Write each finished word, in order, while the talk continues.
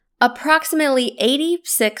Approximately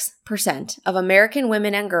 86% of American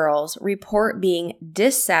women and girls report being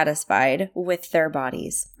dissatisfied with their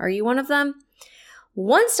bodies. Are you one of them?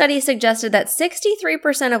 One study suggested that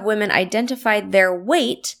 63% of women identified their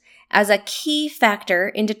weight as a key factor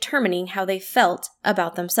in determining how they felt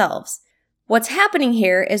about themselves. What's happening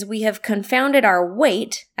here is we have confounded our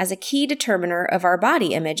weight as a key determiner of our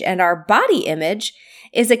body image, and our body image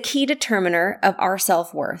is a key determiner of our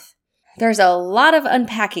self-worth. There's a lot of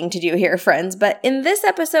unpacking to do here, friends, but in this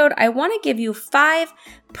episode, I want to give you 5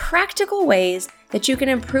 practical ways that you can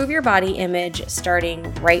improve your body image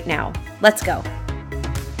starting right now. Let's go.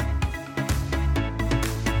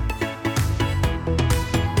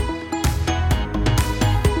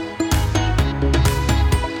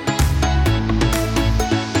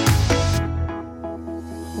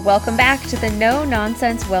 Welcome back to the No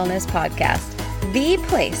Nonsense Wellness Podcast, the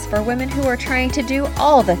place for women who are trying to do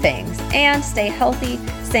all the things and stay healthy,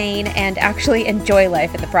 sane, and actually enjoy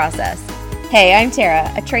life in the process. Hey, I'm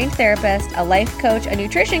Tara, a trained therapist, a life coach, a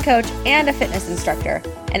nutrition coach, and a fitness instructor.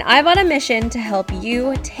 And I'm on a mission to help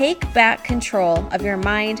you take back control of your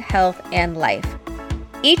mind, health, and life.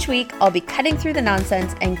 Each week, I'll be cutting through the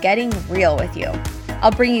nonsense and getting real with you.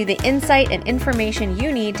 I'll bring you the insight and information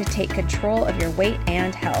you need to take control of your weight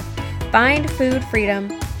and health, find food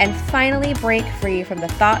freedom, and finally break free from the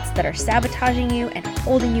thoughts that are sabotaging you and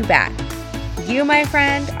holding you back. You, my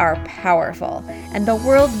friend, are powerful, and the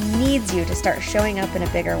world needs you to start showing up in a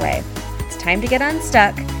bigger way. It's time to get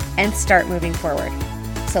unstuck and start moving forward.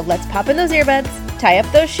 So let's pop in those earbuds, tie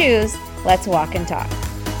up those shoes, let's walk and talk.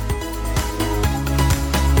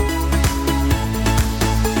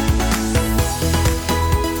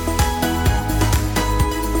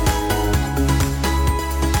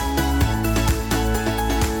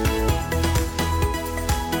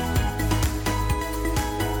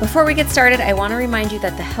 Before we get started, I want to remind you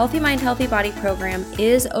that the Healthy Mind, Healthy Body program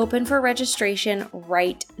is open for registration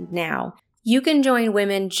right now. You can join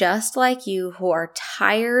women just like you who are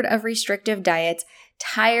tired of restrictive diets,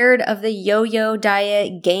 tired of the yo-yo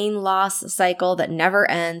diet gain-loss cycle that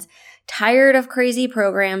never ends, tired of crazy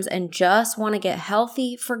programs, and just want to get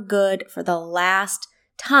healthy for good for the last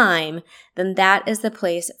time. Then that is the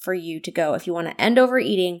place for you to go. If you want to end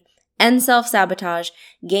overeating, end self-sabotage,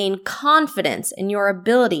 gain confidence in your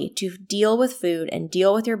ability to deal with food and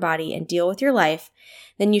deal with your body and deal with your life,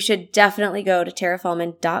 then you should definitely go to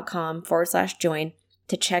tarafelman.com/join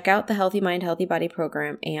to check out the Healthy Mind, Healthy Body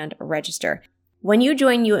program and register. When you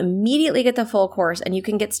join, you immediately get the full course and you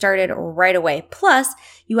can get started right away. Plus,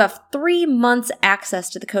 you have 3 months access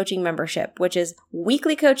to the coaching membership, which is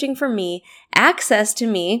weekly coaching from me, access to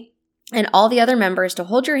me, and all the other members to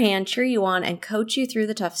hold your hand, cheer you on, and coach you through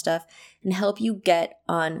the tough stuff and help you get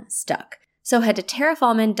unstuck. So head to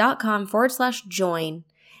tarafelman.com/join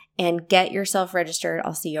and get yourself registered.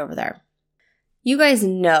 I'll see you over there. You guys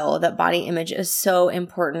know that body image is so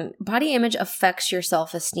important. Body image affects your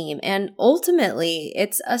self-esteem, and ultimately,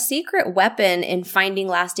 it's a secret weapon in finding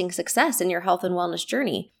lasting success in your health and wellness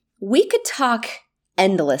journey. We could talk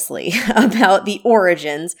endlessly about the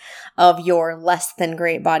origins of your less than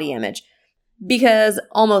great body image, because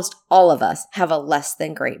almost all of us have a less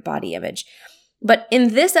than great body image. But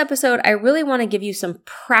in this episode, I really want to give you some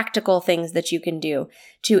practical things that you can do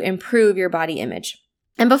to improve your body image.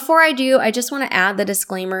 And before I do, I just want to add the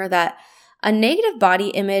disclaimer that a negative body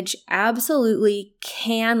image absolutely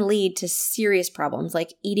can lead to serious problems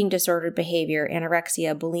like eating disordered behavior,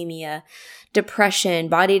 anorexia, bulimia, depression,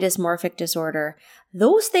 body dysmorphic disorder.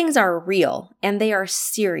 Those things are real and they are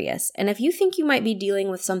serious. And if you think you might be dealing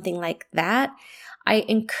with something like that, I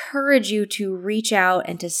encourage you to reach out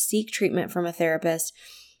and to seek treatment from a therapist.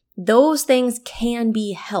 Those things can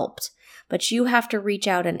be helped, but you have to reach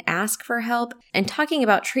out and ask for help. And talking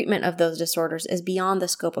about treatment of those disorders is beyond the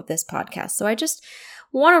scope of this podcast. So I just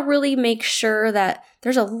want to really make sure that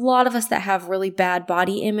there's a lot of us that have really bad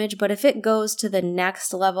body image, but if it goes to the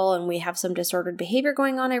next level and we have some disordered behavior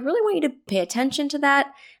going on, I really want you to pay attention to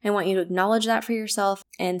that. I want you to acknowledge that for yourself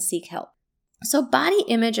and seek help. So body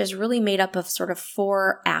image is really made up of sort of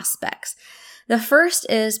 4 aspects. The first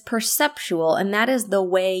is perceptual, and that is the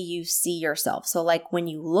way you see yourself. So like when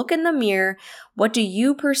you look in the mirror, what do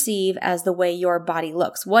you perceive as the way your body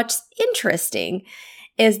looks? What's interesting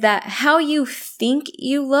is that how you think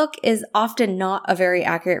you look is often not a very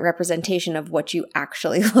accurate representation of what you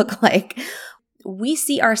actually look like. We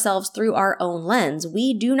see ourselves through our own lens.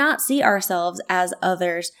 We do not see ourselves as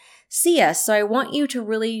others see us. So I want you to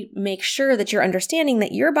really make sure that you're understanding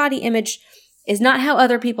that your body image is not how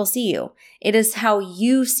other people see you. It is how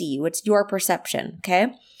you see you. It's your perception,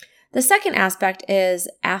 okay? The second aspect is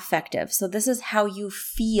affective. So this is how you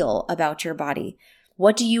feel about your body.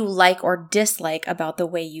 What do you like or dislike about the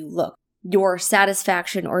way you look? Your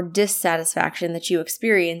satisfaction or dissatisfaction that you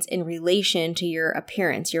experience in relation to your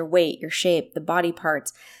appearance, your weight, your shape, the body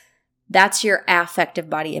parts. That's your affective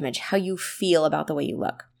body image, how you feel about the way you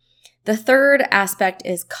look. The third aspect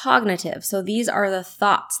is cognitive. So these are the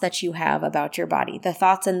thoughts that you have about your body, the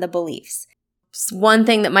thoughts and the beliefs. One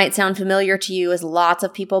thing that might sound familiar to you is lots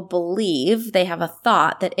of people believe, they have a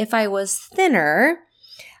thought that if I was thinner,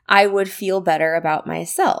 I would feel better about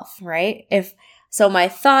myself, right? So my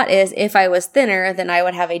thought is if I was thinner, then I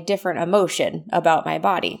would have a different emotion about my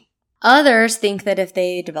body. Others think that if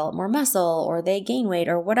they develop more muscle or they gain weight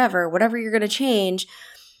or whatever you're going to change,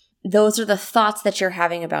 those are the thoughts that you're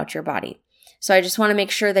having about your body. So I just want to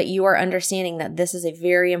make sure that you are understanding that this is a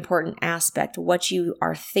very important aspect, what you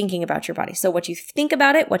are thinking about your body. So what you think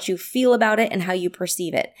about it, what you feel about it, and how you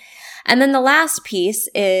perceive it. And then the last piece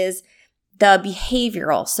is the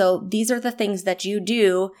behavioral. So these are the things that you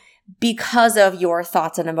do because of your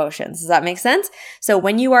thoughts and emotions. Does that make sense? So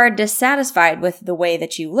when you are dissatisfied with the way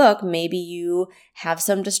that you look, maybe you have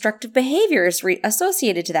some destructive behaviors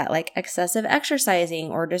associated to that, like excessive exercising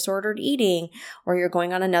or disordered eating, or you're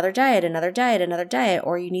going on another diet,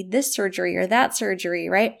 or you need this surgery or that surgery,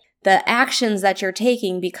 right? The actions that you're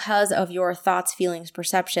taking because of your thoughts, feelings,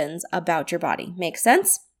 perceptions about your body. Make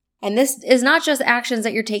sense? And this is not just actions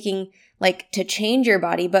that you're taking like to change your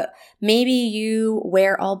body, but maybe you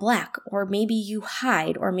wear all black, or maybe you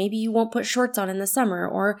hide, or maybe you won't put shorts on in the summer,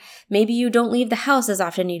 or maybe you don't leave the house as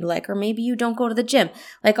often as you'd like, or maybe you don't go to the gym.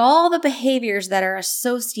 Like all the behaviors that are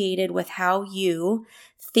associated with how you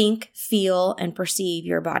think, feel, and perceive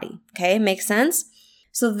your body. Okay, makes sense?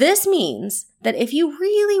 So this means that if you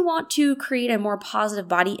really want to create a more positive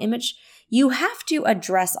body image, you have to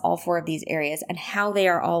address all four of these areas and how they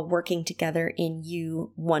are all working together in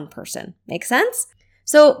you, one person. Make sense?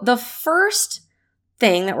 So the first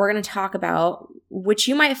thing that we're going to talk about, which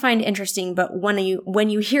you might find interesting, but when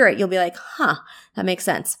you hear it, you'll be like, that makes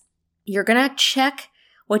sense. You're going to check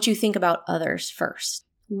what you think about others first.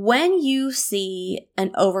 When you see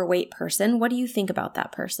an overweight person, what do you think about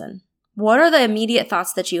that person? What are the immediate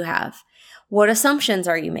thoughts that you have? What assumptions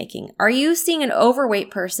are you making? Are you seeing an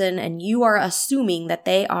overweight person and you are assuming that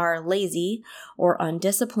they are lazy or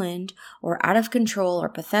undisciplined or out of control or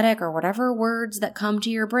pathetic or whatever words that come to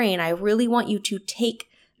your brain? I really want you to take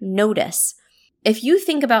notice. If you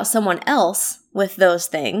think about someone else with those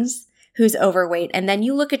things who's overweight and then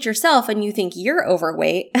you look at yourself and you think you're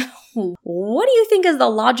overweight, what do you think is the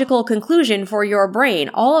logical conclusion for your brain?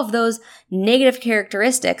 All of those negative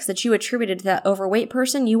characteristics that you attributed to that overweight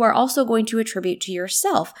person, you are also going to attribute to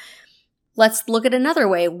yourself. Let's look at another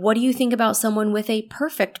way. What do you think about someone with a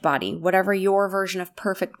perfect body, whatever your version of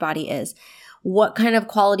perfect body is? What kind of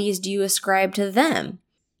qualities do you ascribe to them?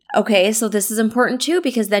 Okay, so this is important too,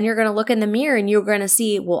 because then you're going to look in the mirror and you're going to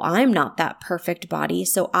see, well, I'm not that perfect body,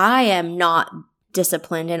 so I am not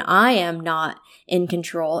disciplined and I am not in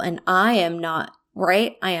control and I am not,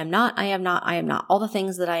 right? I am not all the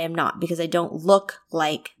things that I am not because I don't look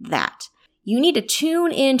like that. You need to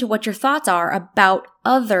tune into what your thoughts are about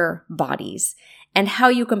other bodies and how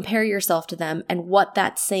you compare yourself to them and what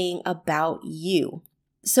that's saying about you.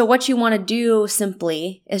 So what you want to do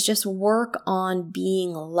simply is just work on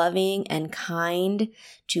being loving and kind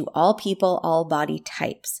to all people, all body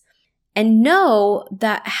types. And know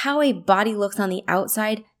that how a body looks on the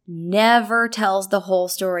outside never tells the whole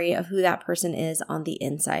story of who that person is on the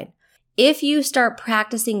inside. If you start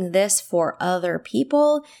practicing this for other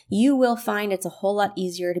people, you will find it's a whole lot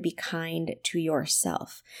easier to be kind to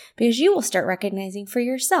yourself because you will start recognizing for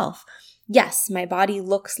yourself, yes, my body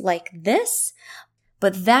looks like this,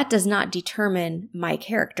 but that does not determine my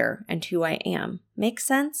character and who I am. Makes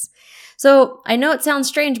sense? So I know it sounds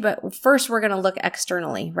strange, but first we're going to look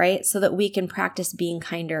externally, right? So that we can practice being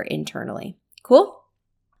kinder internally. Cool?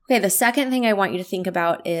 Okay, the second thing I want you to think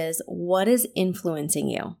about is what is influencing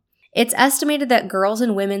you. It's estimated that girls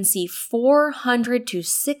and women see 400 to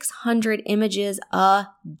 600 images a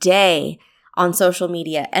day on social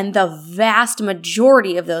media, and the vast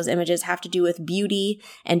majority of those images have to do with beauty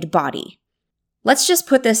and body. Let's just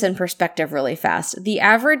put this in perspective really fast. The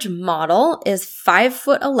average model is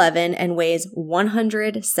 5'11" and weighs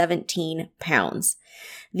 117 pounds.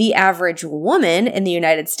 The average woman in the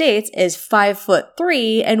United States is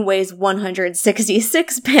 5'3" and weighs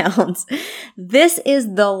 166 pounds. This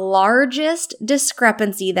is the largest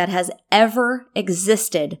discrepancy that has ever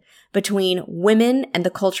existed between women and the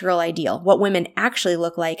cultural ideal, what women actually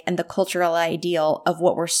look like, and the cultural ideal of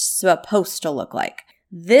what we're supposed to look like.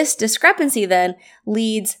 This discrepancy then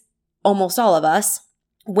leads almost all of us,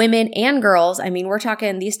 women and girls, I mean, we're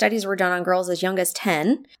talking, these studies were done on girls as young as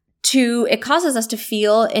 10, it causes us to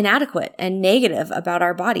feel inadequate and negative about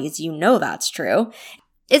our bodies. You know that's true.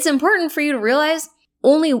 It's important for you to realize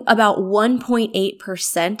only about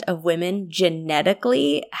 1.8% of women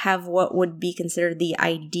genetically have what would be considered the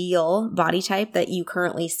ideal body type that you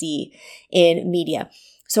currently see in media.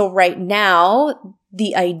 So right now,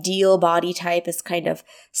 the ideal body type is kind of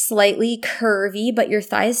slightly curvy, but your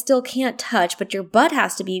thighs still can't touch, but your butt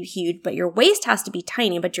has to be huge, but your waist has to be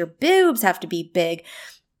tiny, but your boobs have to be big.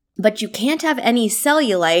 But you can't have any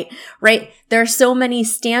cellulite, right? There are so many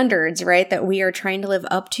standards, right, that we are trying to live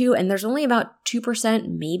up to. And there's only about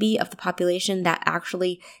 2% maybe of the population that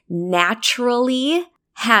actually naturally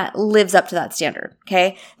lives up to that standard,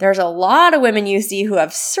 okay? There's a lot of women you see who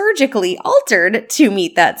have surgically altered to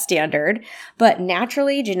meet that standard, but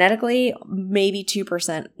naturally, genetically, maybe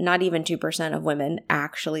 2%, not even 2% of women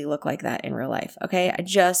actually look like that in real life, okay? I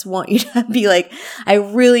just want you to be like, I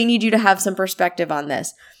really need you to have some perspective on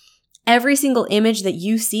this. Every single image that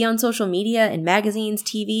you see on social media, in magazines,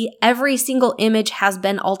 TV, every single image has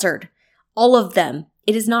been altered. All of them.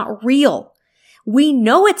 It is not real. We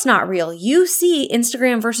know it's not real. You see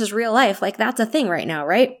Instagram versus real life, like that's a thing right now,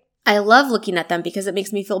 right? I love looking at them because it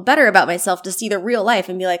makes me feel better about myself to see the real life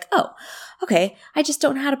and be like, oh, okay, I just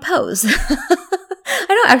don't know how to pose. I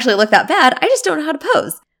don't actually look that bad. I just don't know how to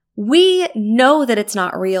pose. We know that it's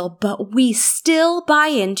not real, but we still buy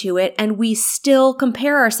into it and we still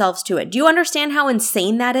compare ourselves to it. Do you understand how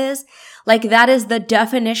insane that is? Like that is the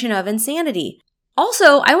definition of insanity.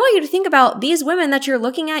 Also, I want you to think about these women that you're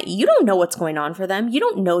looking at. You don't know what's going on for them. You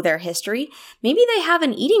don't know their history. Maybe they have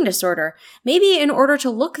an eating disorder. Maybe in order to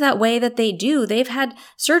look that way that they do, they've had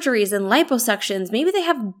surgeries and liposuctions. Maybe they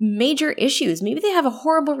have major issues. Maybe they have a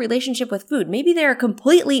horrible relationship with food. Maybe they're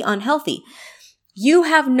completely unhealthy. You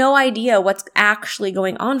have no idea what's actually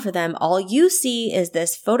going on for them. All you see is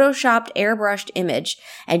this photoshopped, airbrushed image,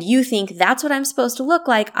 and you think that's what I'm supposed to look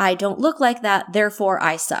like. I don't look like that, therefore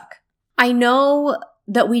I suck. I know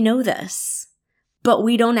that we know this, but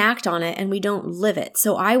we don't act on it and we don't live it.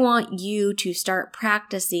 So I want you to start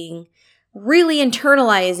practicing really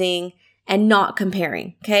internalizing and not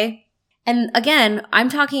comparing, okay? And again, I'm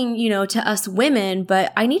talking, to us women,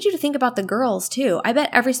 but I need you to think about the girls too. I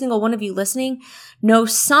bet every single one of you listening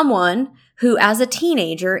knows someone who as a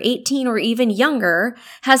teenager, 18 or even younger,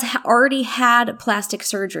 has already had plastic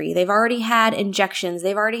surgery. They've already had injections.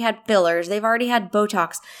 They've already had fillers. They've already had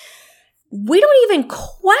Botox. We don't even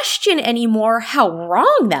question anymore how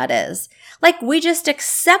wrong that is. Like we just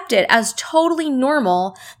accept it as totally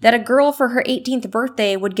normal that a girl for her 18th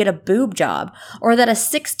birthday would get a boob job, or that a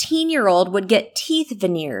 16-year-old would get teeth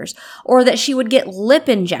veneers, or that she would get lip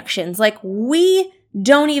injections. Like we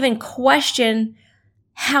don't even question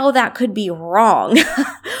how that could be wrong,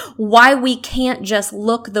 why we can't just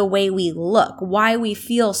look the way we look, why we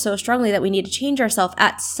feel so strongly that we need to change ourselves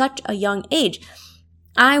at such a young age.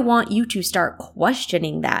 I want you to start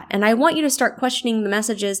questioning that. And I want you to start questioning the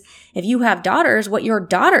messages, if you have daughters, what your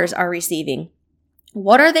daughters are receiving.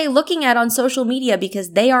 What are they looking at on social media?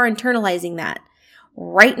 Because they are internalizing that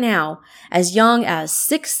right now, as young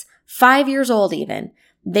as 5 years old even.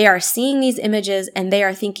 They are seeing these images and they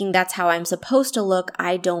are thinking that's how I'm supposed to look.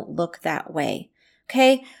 I don't look that way.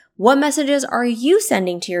 Okay? What messages are you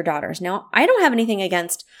sending to your daughters? Now, I don't have anything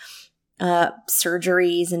against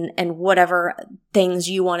surgeries and whatever things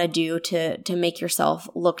you want to do to make yourself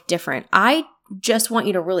look different. I just want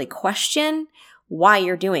you to really question why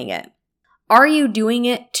you're doing it. Are you doing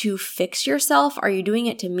it to fix yourself? Are you doing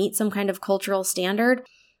it to meet some kind of cultural standard?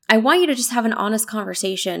 I want you to just have an honest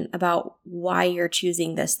conversation about why you're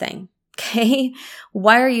choosing this thing. Okay?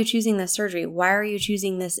 Why are you choosing this surgery? Why are you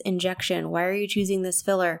choosing this injection? Why are you choosing this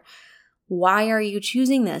filler? Why are you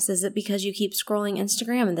choosing this? Is it because you keep scrolling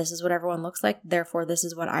Instagram and this is what everyone looks like, therefore this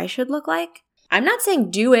is what I should look like? I'm not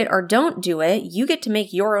saying do it or don't do it. You get to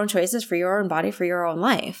make your own choices for your own body, for your own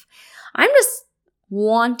life. I'm just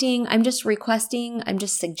requesting, I'm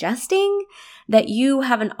just suggesting that you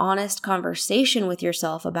have an honest conversation with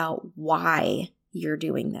yourself about why you're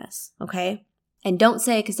doing this, okay? And don't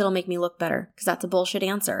say because it'll make me look better, because that's a bullshit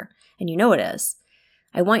answer, and you know it is.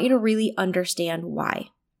 I want you to really understand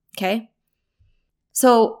why, okay?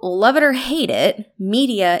 So, love it or hate it,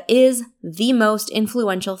 media is the most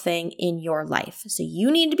influential thing in your life. So you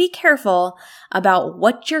need to be careful about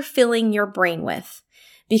what you're filling your brain with,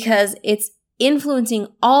 because it's influencing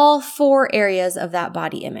all 4 areas of that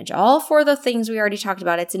body image. All 4 of the things we already talked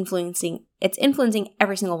about, it's influencing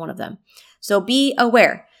every single one of them. So be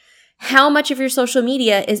aware. How much of your social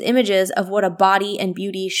media is images of what a body and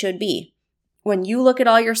beauty should be? When you look at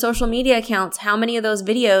all your social media accounts, how many of those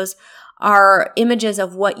videos are images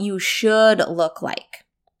of what you should look like?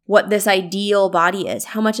 What this ideal body is?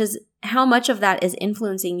 How much of that is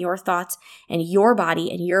influencing your thoughts and your body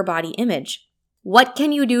image? What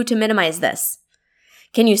can you do to minimize this?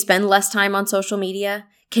 Can you spend less time on social media?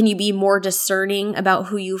 Can you be more discerning about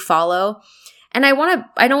who you follow? And I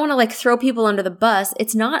don't want to like throw people under the bus.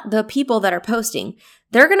 It's not the people that are posting.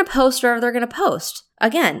 They're going to post wherever they're going to post.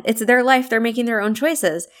 Again, it's their life. They're making their own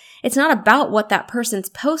choices. It's not about what that person's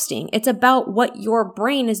posting. It's about what your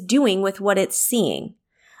brain is doing with what it's seeing.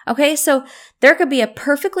 Okay, so there could be a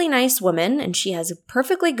perfectly nice woman and she has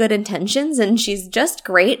perfectly good intentions and she's just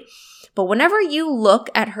great. But whenever you look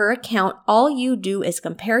at her account, all you do is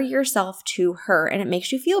compare yourself to her and it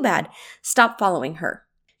makes you feel bad. Stop following her.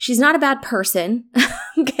 She's not a bad person,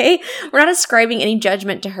 okay? We're not ascribing any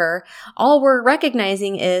judgment to her. All we're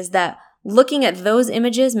recognizing is that looking at those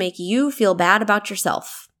images make you feel bad about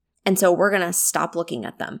yourself. And so we're going to stop looking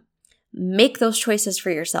at them. Make those choices for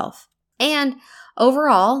yourself. And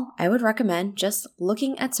overall, I would recommend just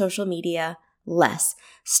looking at social media less.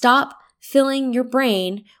 Stop filling your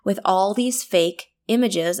brain with all these fake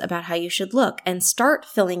images about how you should look and start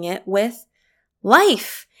filling it with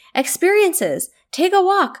life, experiences. Take a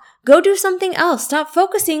walk. Go do something else. Stop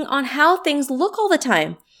focusing on how things look all the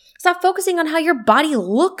time. Stop focusing on how your body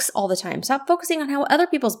looks all the time. Stop focusing on how other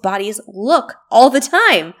people's bodies look all the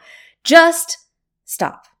time. Just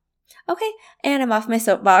stop. Okay, and I'm off my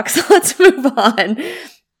soapbox. Let's move on.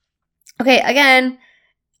 Okay, again,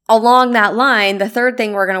 along that line, the third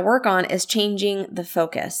thing we're going to work on is changing the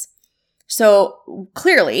focus. So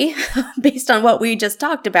clearly, based on what we just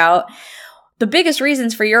talked about, the biggest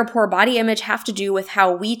reasons for your poor body image have to do with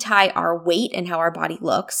how we tie our weight and how our body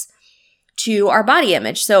looks to our body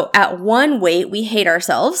image. So at one weight, we hate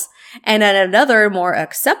ourselves. And at another more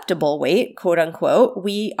acceptable weight, quote unquote,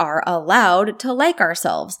 we are allowed to like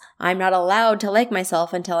ourselves. I'm not allowed to like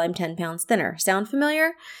myself until I'm 10 pounds thinner. Sound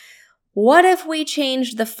familiar? What if we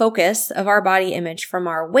changed the focus of our body image from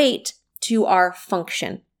our weight to our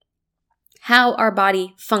function? How our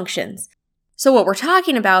body functions. So what we're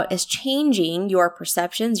talking about is changing your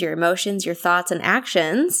perceptions, your emotions, your thoughts, and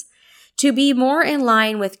actions to be more in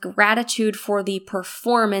line with gratitude for the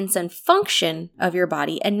performance and function of your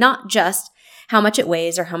body and not just how much it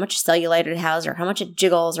weighs or how much cellulite it has or how much it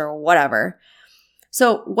jiggles or whatever.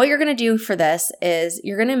 So what you're going to do for this is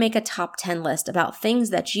you're going to make a top 10 list about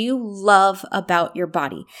things that you love about your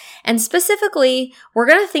body. And specifically, we're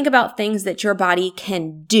going to think about things that your body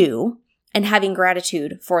can do and having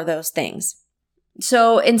gratitude for those things.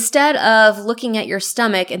 So instead of looking at your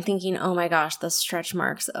stomach and thinking, oh my gosh, the stretch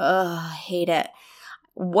marks, I hate it.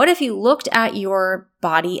 What if you looked at your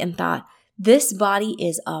body and thought, this body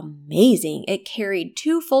is amazing. It carried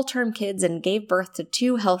 2 full-term kids and gave birth to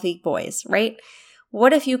 2 healthy boys, right?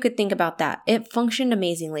 What if you could think about that? It functioned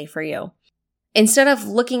amazingly for you. Instead of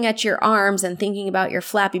looking at your arms and thinking about your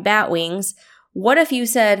flappy bat wings, what if you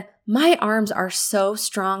said, my arms are so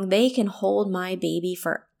strong, they can hold my baby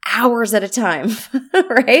for hours at a time,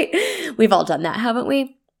 right? We've all done that, haven't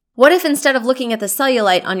we? What if instead of looking at the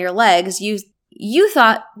cellulite on your legs, you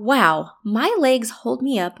thought, wow, my legs hold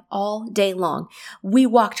me up all day long. We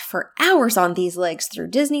walked for hours on these legs through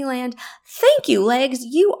Disneyland. Thank you, legs.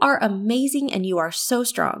 You are amazing and you are so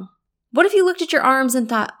strong. What if you looked at your arms and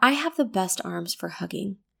thought, I have the best arms for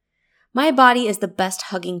hugging. My body is the best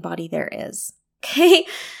hugging body there is. Okay?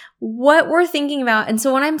 What we're thinking about, and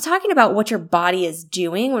so when I'm talking about what your body is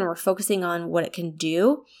doing, when we're focusing on what it can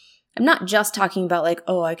do, I'm not just talking about like,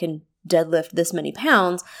 oh, I can deadlift this many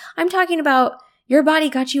pounds. I'm talking about your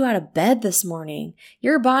body got you out of bed this morning.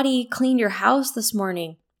 Your body cleaned your house this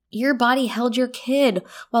morning. Your body held your kid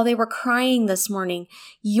while they were crying this morning.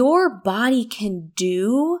 Your body can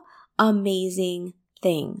do amazing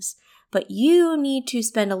things, but you need to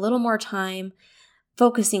spend a little more time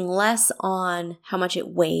focusing less on how much it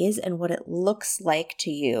weighs and what it looks like to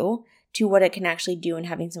you to what it can actually do and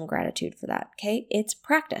having some gratitude for that, okay? It's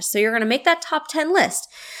practice. So you're going to make that top 10 list.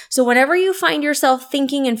 So whenever you find yourself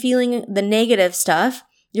thinking and feeling the negative stuff,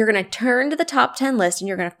 you're going to turn to the top 10 list and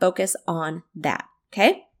you're going to focus on that,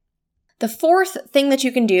 okay? The fourth thing that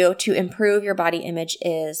you can do to improve your body image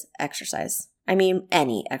is exercise. I mean,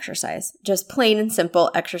 any exercise, just plain and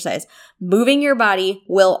simple exercise. Moving your body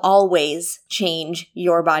will always change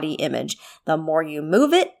your body image. The more you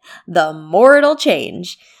move it, the more it'll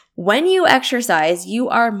change. When you exercise, you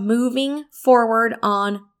are moving forward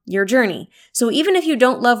on your journey. So even if you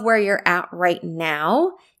don't love where you're at right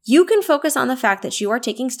now, you can focus on the fact that you are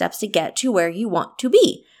taking steps to get to where you want to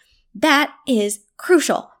be. That is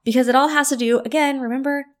crucial. Because it all has to do, again,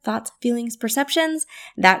 remember, thoughts, feelings, perceptions,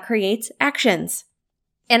 that creates actions.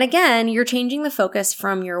 And again, you're changing the focus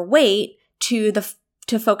from your weight to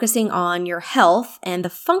focusing on your health and the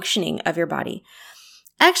functioning of your body.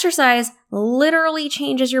 Exercise literally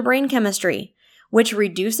changes your brain chemistry, which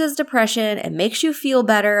reduces depression and makes you feel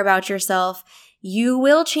better about yourself. You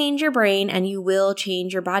will change your brain and you will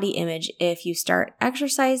change your body image if you start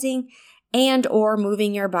exercising and or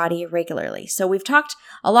moving your body regularly. So we've talked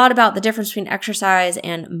a lot about the difference between exercise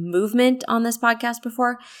and movement on this podcast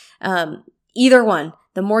before. Either one,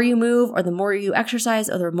 the more you move or the more you exercise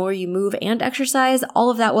or the more you move and exercise, all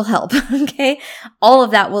of that will help, okay? All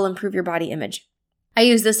of that will improve your body image. I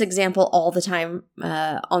use this example all the time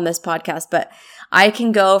on this podcast, but I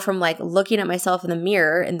can go from like looking at myself in the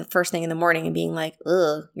mirror in the first thing in the morning and being like,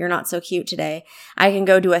 ugh, you're not so cute today. I can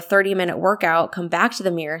go do a 30-minute workout, come back to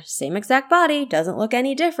the mirror, same exact body, doesn't look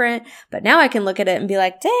any different, but now I can look at it and be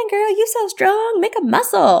like, dang girl, you so strong, make a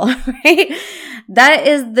muscle, right?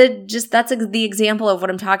 That's the example of what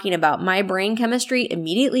I'm talking about. My brain chemistry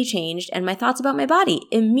immediately changed and my thoughts about my body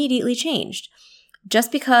immediately changed.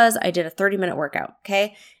 Just because I did a 30-minute workout,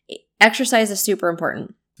 okay? Exercise is super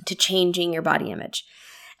important to changing your body image.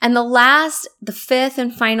 And the fifth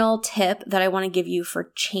and final tip that I want to give you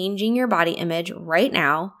for changing your body image right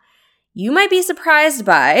now, you might be surprised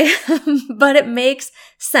by, but it makes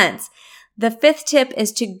sense. The fifth tip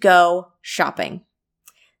is to go shopping.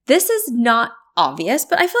 This is not obvious,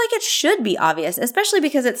 but I feel like it should be obvious, especially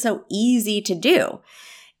because it's so easy to do.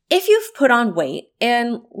 If you've put on weight,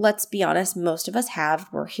 and let's be honest, most of us have,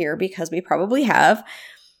 we're here because we probably have,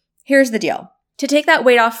 here's the deal. To take that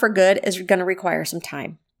weight off for good is going to require some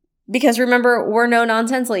time. Because remember, we're no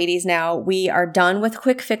nonsense ladies now. We are done with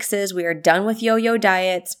quick fixes. We are done with yo-yo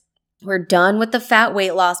diets. We're done with the fat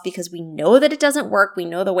weight loss because we know that it doesn't work. We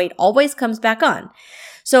know the weight always comes back on.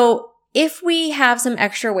 So if we have some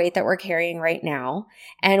extra weight that we're carrying right now,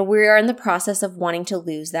 and we are in the process of wanting to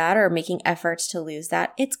lose that or making efforts to lose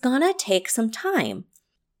that, it's gonna take some time.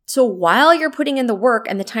 So while you're putting in the work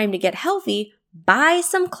and the time to get healthy, buy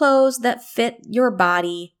some clothes that fit your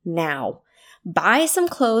body now. Buy some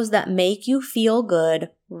clothes that make you feel good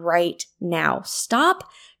right now. Stop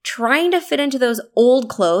trying to fit into those old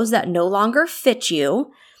clothes that no longer fit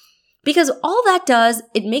you, because all that does,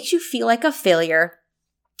 it makes you feel like a failure.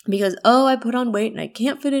 Because, I put on weight and I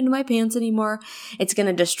can't fit into my pants anymore. It's going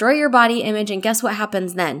to destroy your body image. And guess what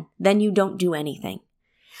happens then? Then you don't do anything.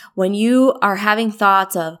 When you are having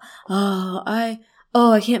thoughts of, I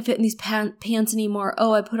can't fit in these pants anymore.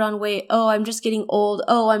 I put on weight. I'm just getting old.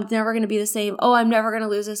 I'm never going to be the same. I'm never going to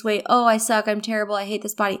lose this weight. I suck. I'm terrible. I hate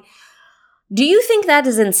this body. Do you think that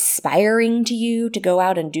is inspiring to you to go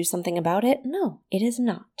out and do something about it? No, it is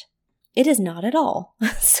not. It is not at all.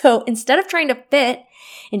 So instead of trying to fit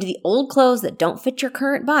into the old clothes that don't fit your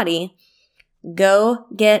current body, go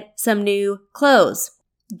get some new clothes.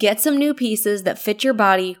 Get some new pieces that fit your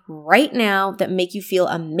body right now that make you feel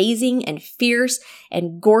amazing and fierce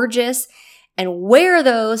and gorgeous, and wear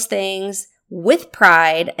those things with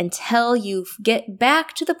pride until you get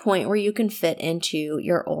back to the point where you can fit into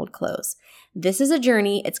your old clothes. This is a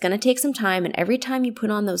journey. It's going to take some time. And every time you put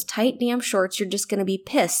on those tight damn shorts, you're just going to be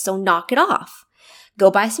pissed. So knock it off.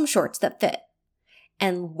 Go buy some shorts that fit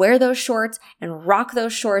and wear those shorts and rock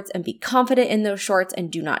those shorts and be confident in those shorts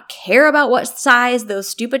and do not care about what size those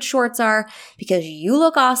stupid shorts are, because you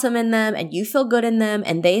look awesome in them and you feel good in them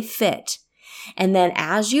and they fit. And then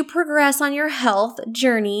as you progress on your health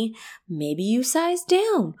journey, maybe you size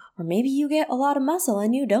down, or maybe you get a lot of muscle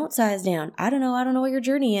and you don't size down. I don't know what your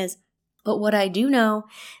journey is. But what I do know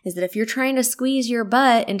is that if you're trying to squeeze your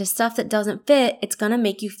butt into stuff that doesn't fit, it's going to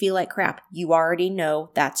make you feel like crap. You already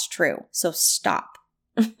know that's true. So stop.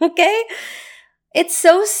 Okay? It's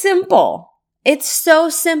so simple. It's so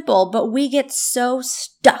simple, but we get so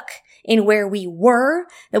stuck in where we were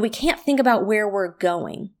that we can't think about where we're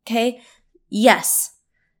going. Okay? Yes.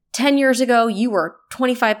 10 years ago, you were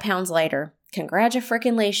 25 pounds lighter.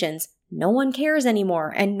 Congratulations. No one cares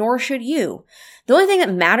anymore, and nor should you. The only thing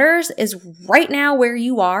that matters is right now where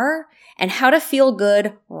you are and how to feel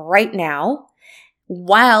good right now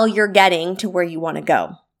while you're getting to where you want to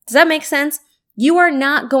go. Does that make sense? You are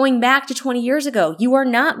not going back to 20 years ago. You are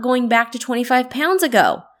not going back to 25 pounds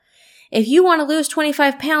ago. If you want to lose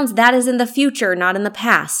 25 pounds, that is in the future, not in the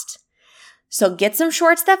past. So get some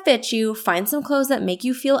shorts that fit you, find some clothes that make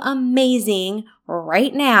you feel amazing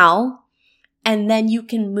right now, and then you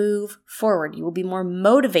can move forward. You will be more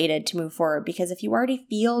motivated to move forward, because if you already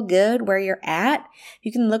feel good where you're at,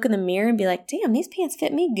 you can look in the mirror and be like, damn, these pants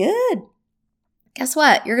fit me good. Guess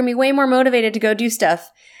what? You're going to be way more motivated to go do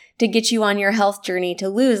stuff. to get you on your health journey to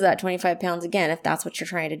lose that 25 pounds again, if that's what you're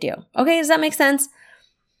trying to do. Okay, does that make sense?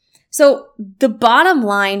 So the bottom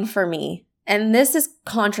line for me, and this is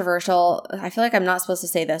controversial. I feel like I'm not supposed to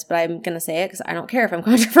say this, but I'm going to say it because I don't care if I'm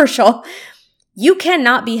controversial. You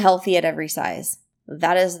cannot be healthy at every size.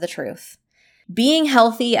 That is the truth. Being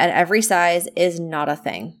healthy at every size is not a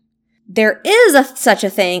thing. There is such a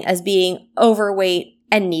thing as being overweight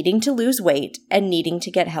and needing to lose weight and needing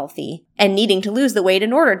to get healthy and needing to lose the weight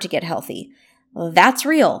in order to get healthy. That's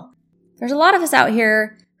real. There's a lot of us out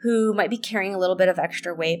here who might be carrying a little bit of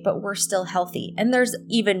extra weight, but we're still healthy. And there's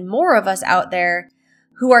even more of us out there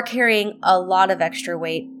who are carrying a lot of extra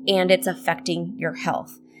weight and it's affecting your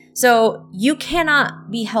health. So you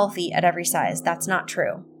cannot be healthy at every size. That's not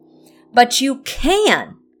true. But you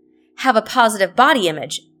can have a positive body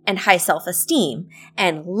image and high self-esteem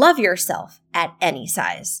and love yourself at any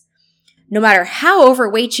size. No matter how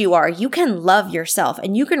overweight you are, you can love yourself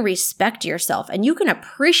and you can respect yourself and you can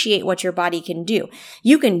appreciate what your body can do.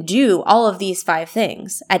 You can do all of these 5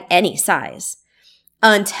 things at any size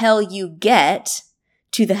until you get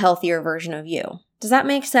to the healthier version of you. Does that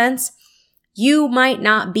make sense? You might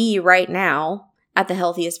not be right now at the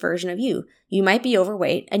healthiest version of you. You might be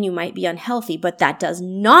overweight and you might be unhealthy, but that does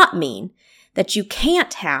not mean that you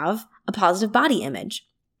can't have a positive body image.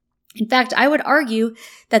 In fact, I would argue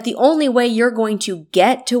that the only way you're going to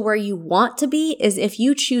get to where you want to be is if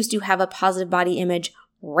you choose to have a positive body image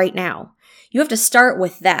right now. You have to start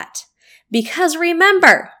with that. Because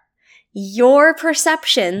remember, your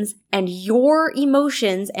perceptions and your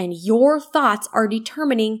emotions and your thoughts are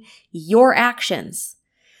determining your actions.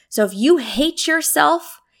 So if you hate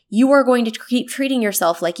yourself, you are going to keep treating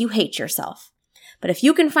yourself like you hate yourself. But if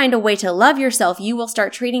you can find a way to love yourself, you will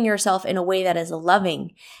start treating yourself in a way that is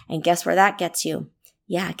loving. And guess where that gets you?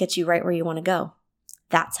 Yeah, it gets you right where you want to go.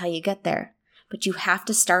 That's how you get there. But you have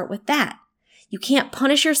to start with that. You can't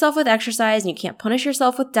punish yourself with exercise and you can't punish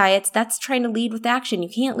yourself with diets. That's trying to lead with action. You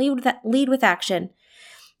can't lead with action.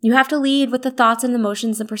 You have to lead with the thoughts and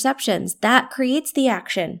emotions and perceptions. That creates the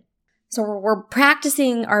action. So we're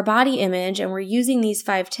practicing our body image and we're using these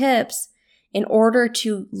 5 tips in order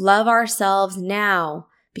to love ourselves now,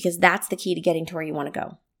 because that's the key to getting to where you want to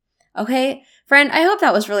go. Okay, friend, I hope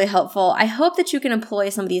that was really helpful. I hope that you can employ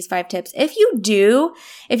some of these 5 tips. If you do,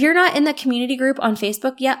 if you're not in the community group on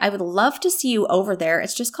Facebook yet, I would love to see you over there.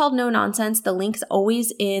 It's just called No Nonsense. The link's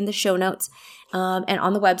always in the show notes and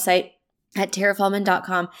on the website at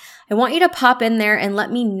tarafelman.com. I want you to pop in there and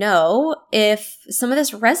let me know if some of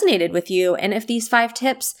this resonated with you and if these 5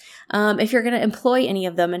 tips, if you're going to employ any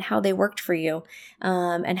of them and how they worked for you,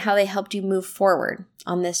 and how they helped you move forward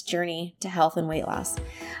on this journey to health and weight loss.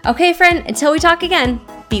 Okay, friend, until we talk again,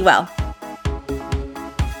 be well.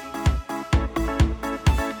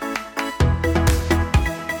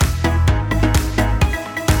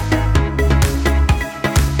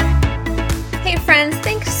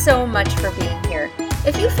 So much for being here.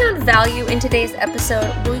 If you found value in today's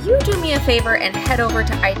episode, will you do me a favor and head over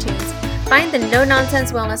to iTunes, find the No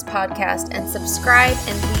Nonsense Wellness Podcast, and subscribe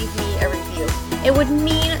and leave me a review. It would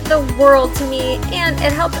mean the world to me, and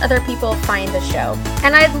it helps other people find the show.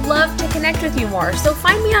 And I'd love to connect with you more, so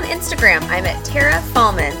find me on Instagram. I'm at Tara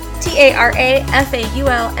Falman, TaraFaulmann.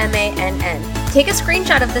 Take a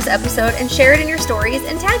screenshot of this episode and share it in your stories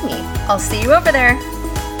and tag me. I'll see you over there.